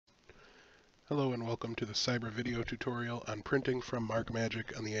Hello and welcome to the Cyber video tutorial on printing from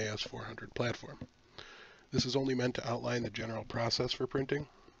MarkMagic on the AS400 platform. This is only meant to outline the general process for printing,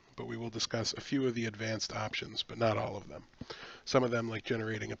 but we will discuss a few of the advanced options, but not all of them. Some of them, like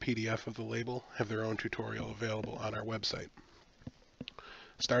generating a PDF of the label, have their own tutorial available on our website.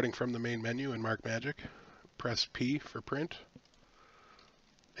 Starting from the main menu in MarkMagic, press P for print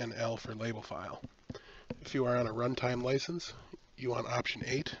and L for label file. If you are on a runtime license, you want option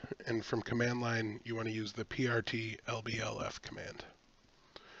 8, and from command line you want to use the PRT LBLF command.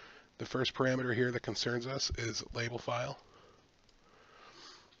 The first parameter here that concerns us is label file.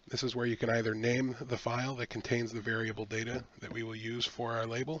 This is where you can either name the file that contains the variable data that we will use for our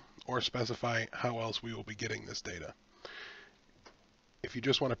label, or specify how else we will be getting this data. If you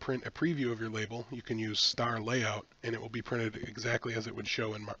just want to print a preview of your label, you can use star layout and it will be printed exactly as it would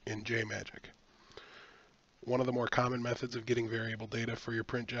show in JMagic. One of the more common methods of getting variable data for your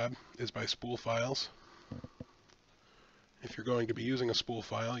print job is by spool files. If you're going to be using a spool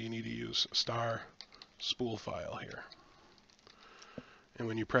file, you need to use star spool file here. And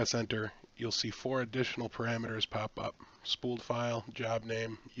when you press enter, you'll see 4 additional parameters pop up: spooled file, job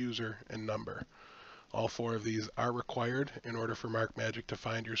name, user, and number. All 4 of these are required in order for MarkMagic to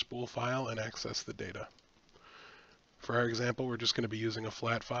find your spool file and access the data. For our example, we're just going to be using a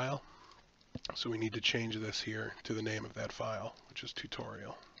flat file. So we need to change this here to the name of that file, which is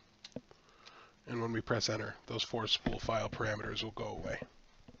tutorial. And when we press enter, those 4 spool file parameters will go away.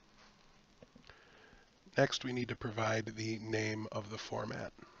 Next, we need to provide the name of the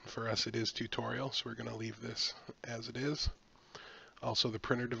format. For us, it is tutorial, so we're going to leave this as it is. Also, the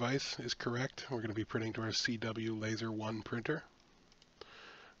printer device is correct. We're going to be printing to our CW Laser 1 printer.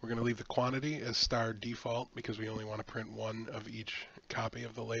 We're going to leave the quantity as star default because we only want to print 1 of each copy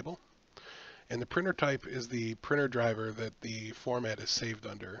of the label. And the printer type is the printer driver that the format is saved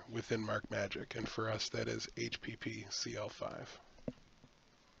under within MarkMagic, and for us that is HPP-CL5.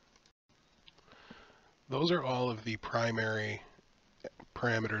 Those are all of the primary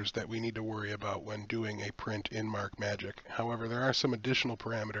parameters that we need to worry about when doing a print in MarkMagic. However, there are some additional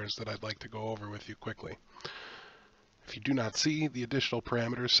parameters that I'd like to go over with you quickly. If you do not see the additional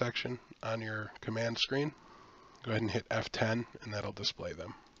parameters section on your command screen, go ahead and hit F10 and that'll display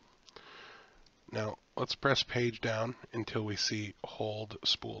them. Now, let's press page down until we see hold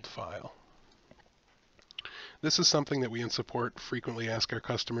spooled file. This is something that we in support frequently ask our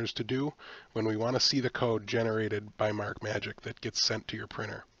customers to do when we want to see the code generated by MarkMagic that gets sent to your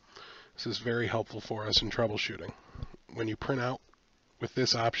printer. This is very helpful for us in troubleshooting. When you print out with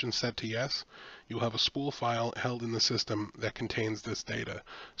this option set to yes, you'll have a spool file held in the system that contains this data,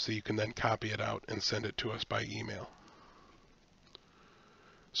 so you can then copy it out and send it to us by email.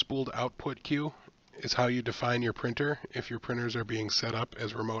 Spooled output queue is how you define your printer if your printers are being set up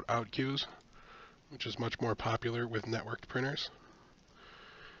as remote out queues, which is much more popular with networked printers.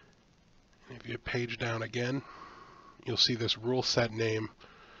 If you page down again, you'll see this rule set name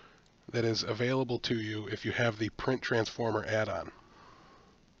that is available to you if you have the Print Transformer add-on.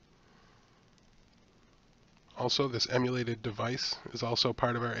 Also, this emulated device is also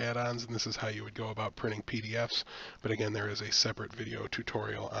part of our add-ons, and this is how you would go about printing PDFs, but again, there is a separate video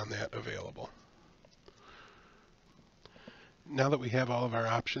tutorial on that available. Now that we have all of our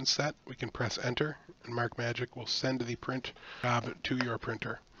options set, we can press enter, and MarkMagic will send the print job to your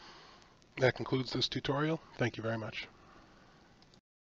printer. That concludes this tutorial. Thank you very much.